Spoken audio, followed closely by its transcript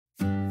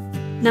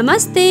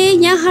नमस्ते,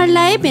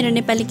 यहाँहरूलाई मेरो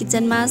नेपाली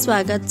किचनमा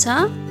स्वागत छ।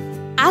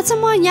 आज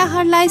म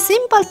यहाँहरूलाई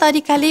सिम्पल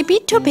तरिकाले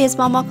पिठो भेज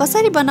मोमो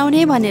कसरी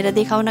बनाउने भनेर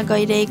देखाउन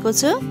गइरहेको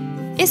छु।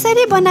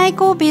 यसरी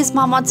बनाएको भेज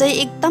मोमो चाहिँ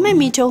एकदमै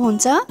मिठो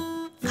हुन्छ।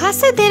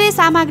 खासै धेरै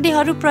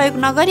सामग्रीहरू प्रयोग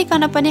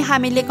नगरिकन पनि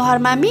हामीले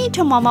घरमा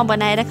मिठो मोमो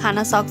बनाएर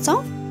खान सक्छौं।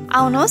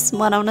 आउनुहोस्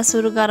बनाउन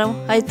सुरु गरौँ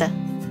है त।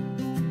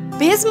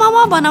 भेज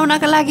मोमो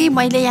बनाउनका लागि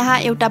मैले यहाँ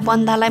एउटा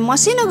बन्दालाई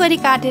मसिनो गरी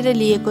काटेर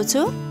लिएको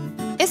छु।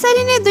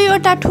 यसरी नै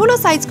दुईवटा ठूलो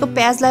साइजको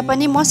प्याजलाई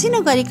पनि मसिनो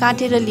गरी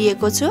काटेर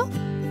लिएको छु।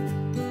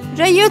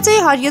 र यो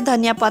चाहिँ हरियो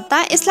धनिया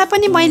पत्ता, यसलाई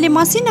पनि मैले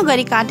मसिनो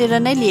गरी काटेर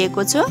नै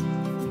लिएको छु।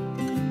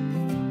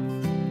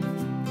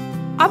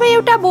 अब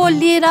एउटा बोल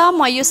लिएर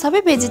म यो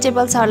सबै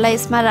भेजिटेबल्सहरूलाई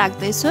यसमा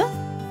राख्दै छु।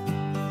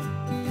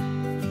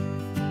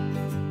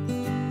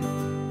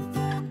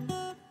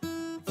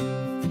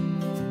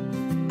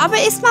 अब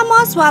यसमा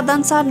म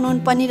स्वादअनुसार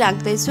नुन पनि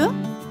राख्दै छु।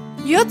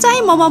 यो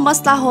चाहिँ मोमो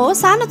मसला हो।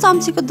 सानो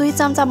चम्चीको 2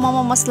 चम्चा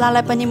मोमो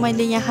मसलालाई पनि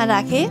मैले यहाँ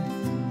राखे।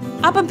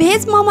 अब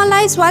भेज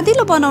मोमोलाई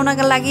स्वादिलो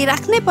बनाउनका लागि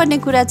राख्नै पर्ने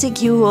कुरा चाहिँ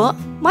घिउ हो।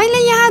 मैले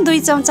यहाँ 2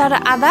 चम्चा र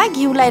आधा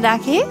घिउलाई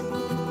राखे।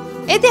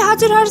 यदि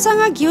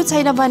हजुरहरूसँग घिउ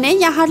छैन भने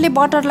यहाँहरूले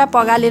बटरलाई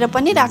पगालेर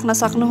पनि राख्न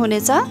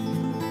सक्नुहुनेछ।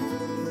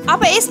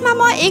 अब यसमा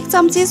म 1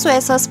 चम्ची सोया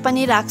सस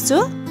पनि राख्छु।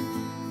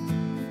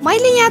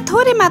 मैले यहाँ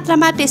थोरै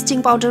मात्रामा टेस्टिङ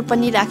पाउडर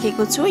पनि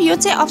राखेको छु। यो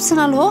चाहिँ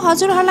अप्सनल हो,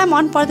 हजुरहरूलाई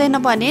मन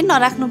पर्दैन भने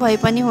नराख्नु भए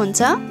पनि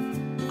हुन्छ।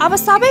 अब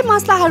सबै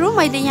मसलाहरू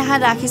मैले यहाँ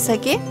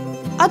राखिसके।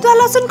 अदुवा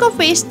लसुनको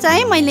पेस्ट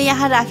चाहिँ मैले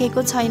यहाँ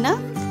राखेको छैन।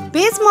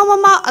 भेज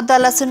मोमोमा अदुवा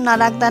लसुन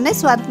नराख्दा नै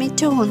स्वाद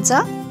मिठो हुन्छ।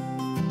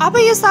 अब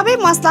यो सबै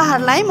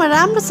मसलाहरूलाई म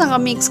राम्रोसँग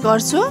मिक्स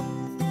गर्छु।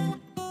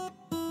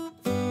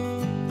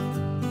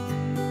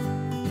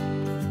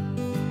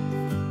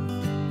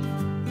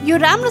 यो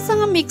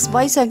राम्रोसँग मिक्स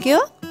भइसक्यो।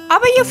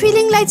 अब यो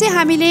फिलिङलाई चाहिँ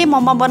हामीले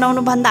मोमो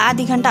बनाउनु भन्दा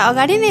आधी घण्टा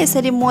अगाडि नै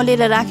यसरी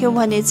मोलेर राख्यौं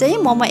भने चाहिँ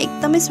मोमो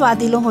एकदमै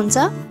स्वादिलो हुन्छ।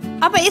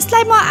 अब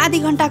यसलाई म आधी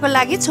घण्टाको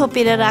लागि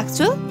छोपेर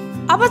राख्छु।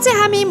 अब चाहिँ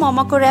हामी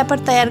मोमोको र्यापर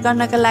तयार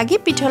गर्नका लागि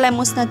पिठोलाई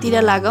मुस्नतिर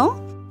लागौं।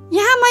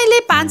 यहाँ मैले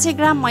 500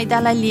 ग्राम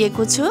मैदालाई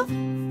लिएको छु।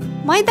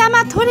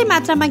 मैदामा थोरै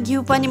मात्रामा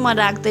घिउ पनि म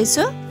राख्दै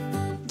छु।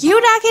 घिउ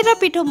राखेर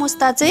पिठो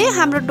मुस्दा चाहिँ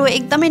हाम्रो डो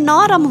एकदमै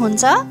नरम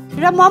हुन्छ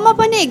र मोमो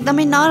पनि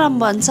एकदमै नरम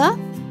बन्छ।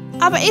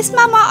 अब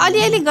यसमा म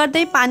अलिअलि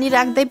गर्दै पानी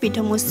राख्दै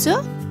पिठो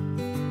मुस्छु।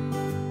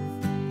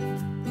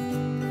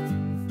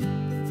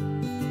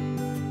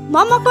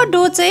 मोमोको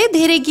डो चाहिँ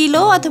धेरै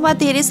गिलो अथवा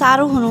धेरै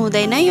सारो हुनु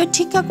हुँदैन, यो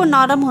ठिक्कको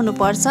नरम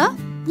हुनुपर्छ।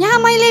 यहाँ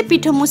मैले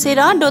पिठो मुसेर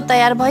डो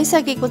तयार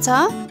भइसकेको छ।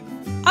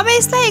 अब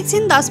यसलाई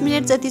एकछिन 10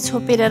 मिनेट जति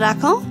छोपेर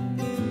राखौं।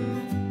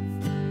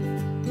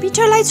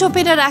 पिठोलाई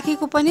छोपेर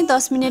राखेको पनि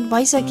 10 मिनेट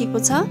भइसकेको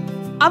छ।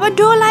 अब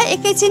डोलाई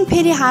एकैछिन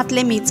फेरि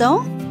हातले मिचौं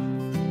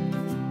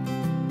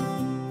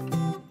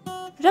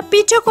र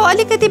पिठोको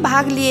अलिकति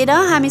भाग लिएर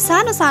हामी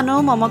सानो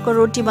सानो मोमोको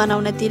रोटी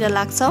बनाउनतिर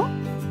लाग्छौं।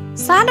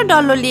 सानो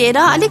डल्लो लिएर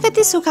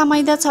अलिकति सुखा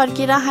मैदा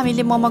छर्केर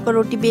हामीले मोमोको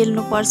रोटी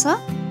बेल्नु पर्छ।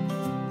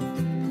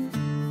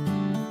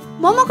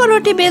 मोमोको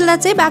रोटी बेल्दा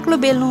चाहिँ बाक्लो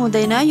बेल्नु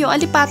हुँदैन, यो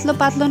अलि पातलो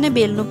पातलो नै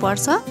बेल्नु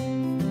पर्छ।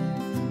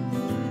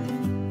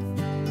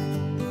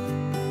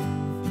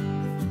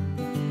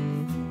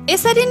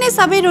 यसरी नै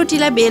सबै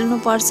रोटीलाई बेल्नु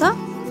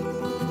पर्छ।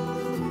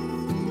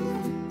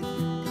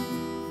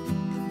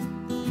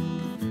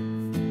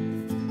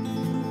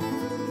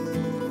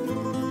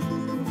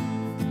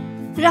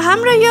 र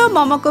हाम्रो यो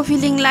मोमोको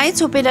फिलिङलाई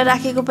छोपेर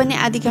राखेको पनि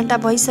आधी घण्टा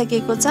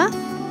भइसकेको छ।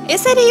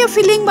 यसरी यो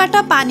फिलिङबाट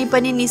पानी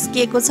पनि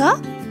निस्किएको छ।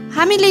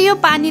 हामीले यो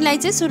पानीलाई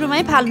चाहिँ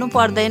सुरुमै फाल्नु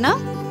पर्दैन।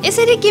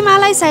 यसरी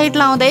किमालाई साइड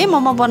लाउँदै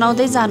मोमो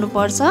बनाउँदै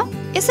जानुपर्छ।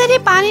 यसरी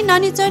पानी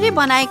ननिचोरी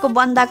बनाएको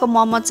बन्दाको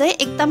मोमो चाहिँ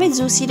एकदमै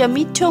जुसी र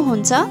मिठो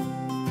हुन्छ।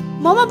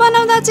 मोमो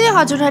बनाउँदा चाहिँ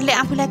हजुरहरूले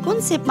आफूलाई कुन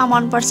शेपमा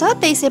मन पर्छ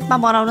त्यही शेपमा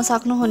बनाउन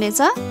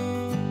सक्नुहुनेछ।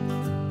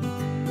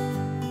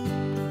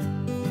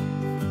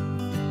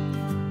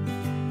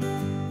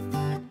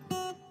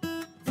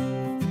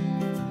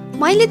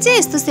 मैले चाहिँ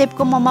यस्तो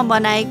शेपको मोमो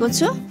बनाएको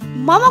छु।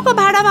 मोमोको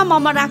भाँडामा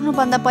मोमो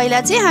राख्नुभन्दा पहिला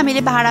चाहिँ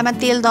हामीले भाँडामा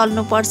तेल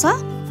दल्नु पर्छ।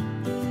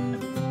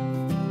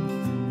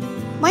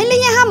 मैले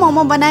यहाँ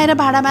मोमो बनाएर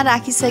भाँडामा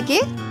राखिसके।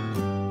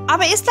 अब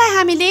यसलाई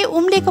हामीले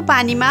उम्लेको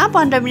पानीमा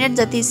 15 मिनेट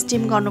जति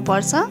स्टिम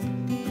गर्नुपर्छ।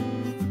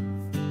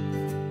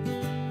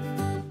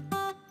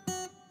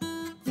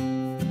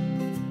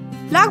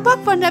 लगभग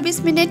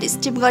 15-20 मिनेट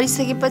स्टिम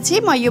गरिसकेपछि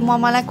म यो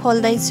मोमोलाई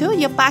खोल्दै छु।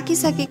 यो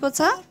पाकिसकेको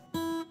छ।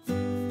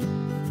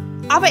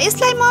 अब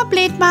यसलाई म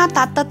प्लेटमा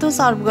तातो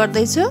सर्भ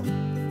गर्दै छु।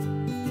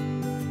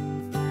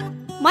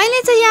 मैले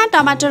चाहिँ यहाँ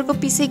टमाटरको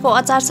पिसेको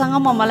अचारसँग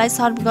मोमोलाई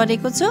सर्भ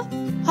गरेको छु।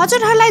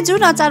 हजुरहरूलाई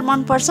जुन अचार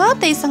मन पर्छ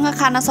त्यहीसँग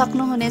खान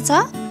सक्नुहुनेछ।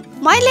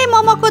 मैले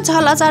मोमोको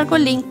झल अचारको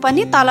लिंक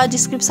पनि तल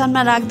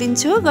डिस्क्रिप्सनमा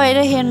राखिदिन्छु, गएर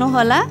हेर्नु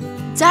होला।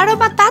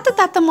 जाडोमा तातो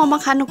तातो मोमो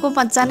खानुको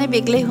मजा नै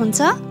बेग्लै हुन्छ।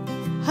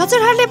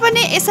 हजुरहरूले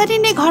पनि यसरी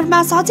नै घरमा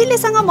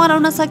सजिलैसँग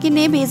बनाउन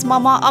सकिने भेज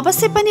मोमो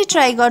अवश्य पनि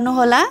ट्राई गर्नु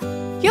होला।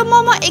 यो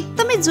मोमो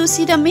एकदमै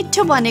जुसी र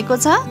मिठो बनेको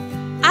छ।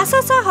 आशा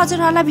छ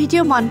हजुरहरूलाई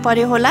भिडियो मन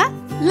पर्यो होला।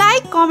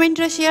 लाइक, कमेन्ट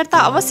र शेयर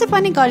त अवश्य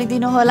पनि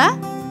गरिदिनु होला।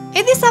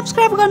 यदि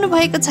सब्स्क्राइब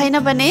गर्नुभएको छैन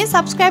भने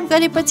सब्स्क्राइब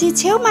गरेपछि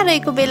छेउमा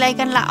रहेको बेल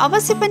आइकनलाई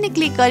अवश्य पनि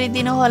क्लिक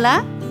गरिदिनु होला।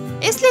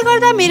 यसले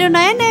गर्दा मेरो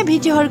नयाँ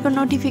भिडियोहरूको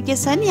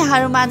नोटिफिकेसन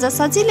यहाँहरुमाझ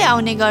सजिलै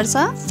आउने गर्छ।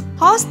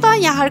 हवस् त,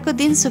 यहाँहरुको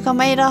दिन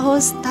सुखमय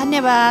रहोस्।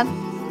 धन्यवाद।